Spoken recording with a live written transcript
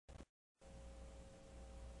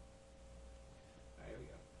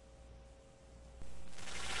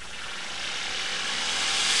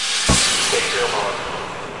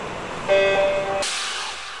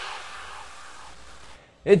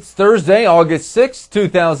It's Thursday, August 6th,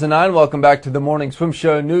 2009. Welcome back to the Morning Swim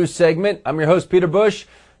Show news segment. I'm your host, Peter Bush.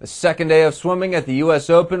 The second day of swimming at the U.S.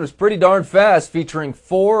 Open was pretty darn fast, featuring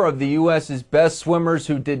 4 of the U.S.'s best swimmers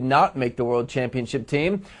who did not make the World Championship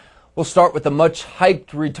team. We'll start with the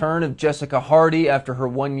much-hyped return of Jessica Hardy after her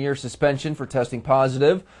one-year suspension for testing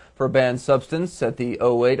positive for a banned substance at the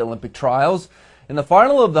 '08 Olympic trials. In the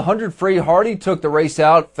final of the 100 free, Hardy took the race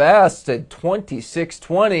out fast at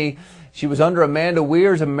 26:20. She was under Amanda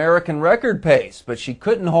Weir's American record pace, but she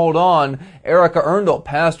couldn't hold on. Erica Earndl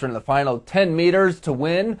passed her in the final 10 meters to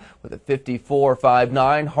win with a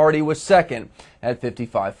 54.59. Hardy was second at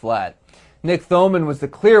 55 flat. Nick Thoman was the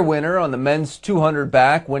clear winner on the men's 200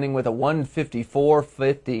 back, winning with a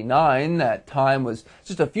 1:54.59. That time was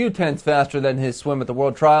just a few tenths faster than his swim at the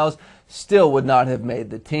World Trials. Still would not have made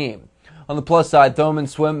the team. On the plus side,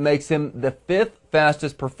 Thoman's swim makes him the 5th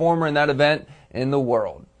fastest performer in that event in the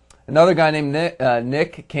world. Another guy named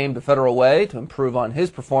Nick came to Federal Way to improve on his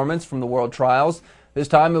performance from the World Trials. This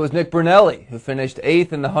time it was Nick Brunelli, who finished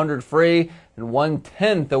 8th in the 100 free and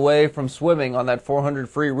 1/10 away from swimming on that 400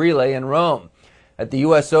 free relay in Rome. At the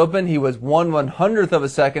U.S. Open, he was 1/100th of a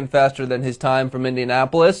second faster than his time from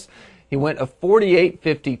Indianapolis. He went a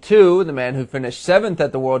 48.52. The man who finished 7th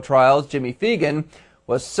at the World Trials, Jimmy Fegan,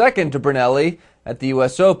 was second to Brunelli. At the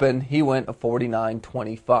U.S. Open, he went a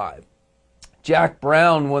 49.25. Jack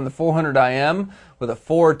Brown won the 400 IM with a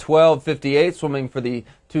 4:12.58, swimming for the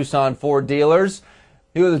Tucson Ford Dealers.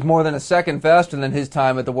 He was more than a second faster than his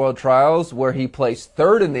time at the World Trials, where he placed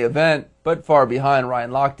 3rd in the event, but far behind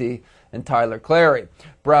Ryan Lochte and Tyler Clary.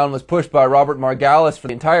 Brown was pushed by Robert Margalis for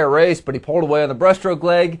the entire race, but he pulled away on the breaststroke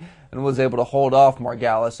leg and was able to hold off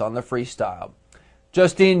Margalis on the freestyle.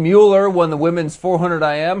 Justine Mueller won the women's 400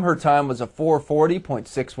 IM. Her time was a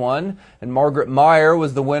 4:40.61, and Margaret Meyer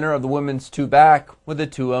was the winner of the women's 2-back with a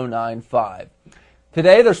 2:09.5.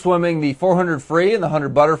 Today they're swimming the 400 free and the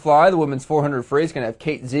 100 butterfly. The women's 400 free is going to have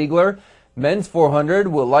Kate Ziegler. Men's 400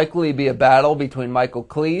 will likely be a battle between Michael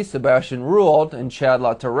Klee, Sebastian Ruolt, and Chad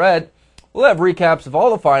LaTourette. We'll have recaps of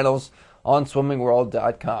all the finals on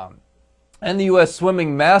swimmingworld.com. And the U.S.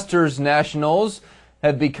 Swimming Masters Nationals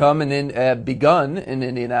have begun in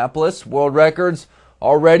Indianapolis. World records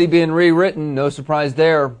already being rewritten. No surprise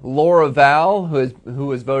there. Laura Val, who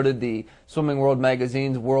was voted the Swimming World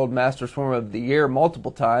Magazine's World Master Swimmer of the Year multiple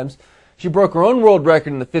times, she broke her own world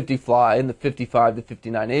record in the 50 fly in the 55 to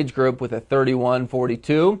 59 age group with a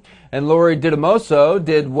 31.42. And Lori Didamoso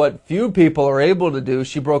did what few people are able to do.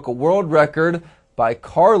 She broke a world record by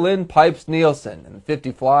Carlin Pipes Nielsen in the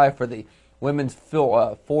 50 fly for the women's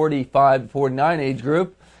 45 to 49 age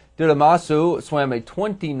group. Didamoso swam a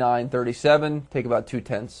 29.37, take about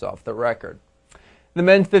 2/10 off the record. The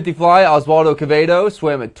men's 50 fly, Osvaldo Quevedo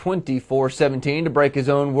swam at 24.17 to break his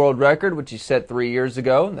own world record, which he set 3 years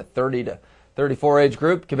ago in the 30 to 34 age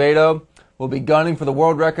group. Quevedo will be gunning for the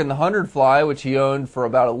world record in the 100 fly, which he owned for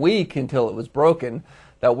about a week until it was broken.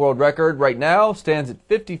 That world record right now stands at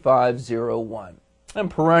 55.01. And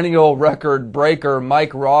perennial record breaker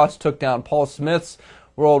Mike Ross took down Paul Smith's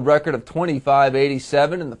world record of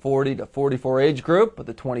 25.87 in the 40 to 44 age group with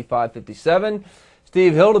a 25.57.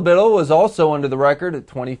 Steve Hildebittel was also under the record at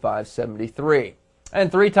 25.73. And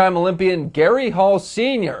 3-time Olympian Gary Hall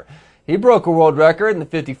Sr., he broke a world record in the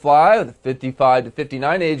 50 fly with the 55 to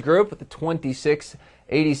 59 age group with a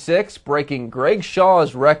 26.86, breaking Greg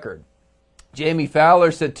Shaw's record. Jamie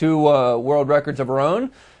Fowler set 2 world records of her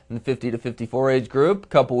own in the 50 to 54 age group a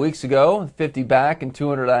couple weeks ago, 50 back and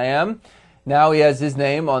 200 IM. Now he has his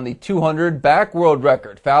name on the 200 back world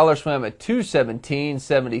record. Fowler swam at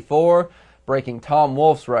 2:17.74, breaking Tom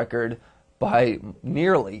Wolfe's record by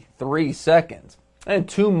nearly 3 seconds. And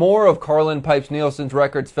 2 more of Carlin Pipes Nielsen's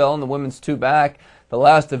records fell in the women's 2-back, the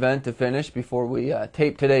last event to finish before we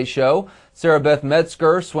tape today's show. Sarah Beth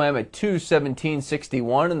Metzger swam at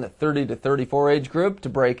 2:17.61 in the 30 to 34 age group to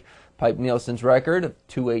break Pipe Nielsen's record of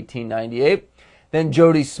 2:18.98. Then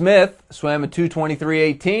Jody Smith swam at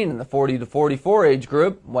 2:23.18 in the 40 to 44 age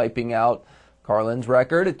group, wiping out Carlin's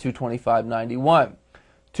record at 2:25.91.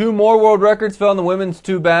 2 more world records fell in the women's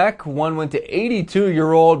 2-back. One went to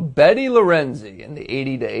 82-year-old Betty Lorenzi in the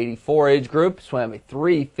 80 to 84 age group, swam a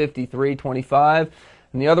 3:53.25,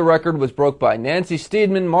 and the other record was broke by Nancy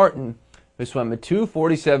Steedman Martin, who swam a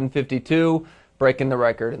 2:47.52, breaking the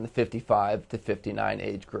record in the 55 to 59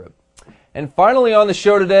 age group. And finally on the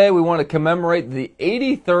show today, we want to commemorate the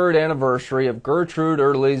 83rd anniversary of Gertrude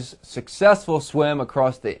Ederle's successful swim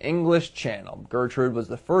across the English Channel. Gertrude was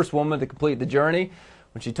the first woman to complete the journey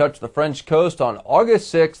when she touched the French coast on August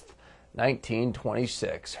 6th,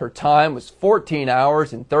 1926. Her time was 14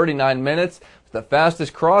 hours and 39 minutes, It's the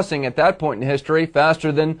fastest crossing at that point in history,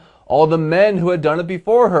 faster than all the men who had done it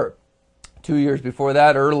before her. 2 years before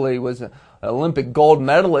that, Ederle was an Olympic gold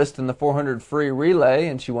medalist in the 400 free relay,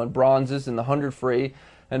 and she won bronzes in the 100 free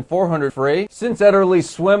and 400 free. Since Ederle's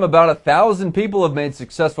swim, about 1,000 people have made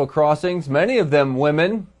successful crossings, many of them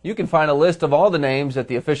women. You can find a list of all the names at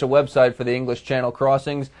the official website for the English Channel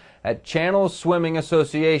Crossings at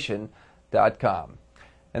channelswimmingassociation.com.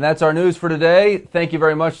 And that's our news for today. Thank you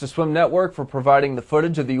very much to Swim Network for providing the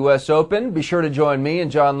footage of the U.S. Open. Be sure to join me and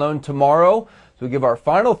John Lone tomorrow as we give our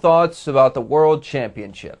final thoughts about the World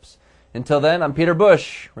Championships. Until then, I'm Peter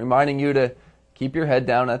Bush, reminding you to keep your head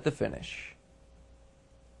down at the finish.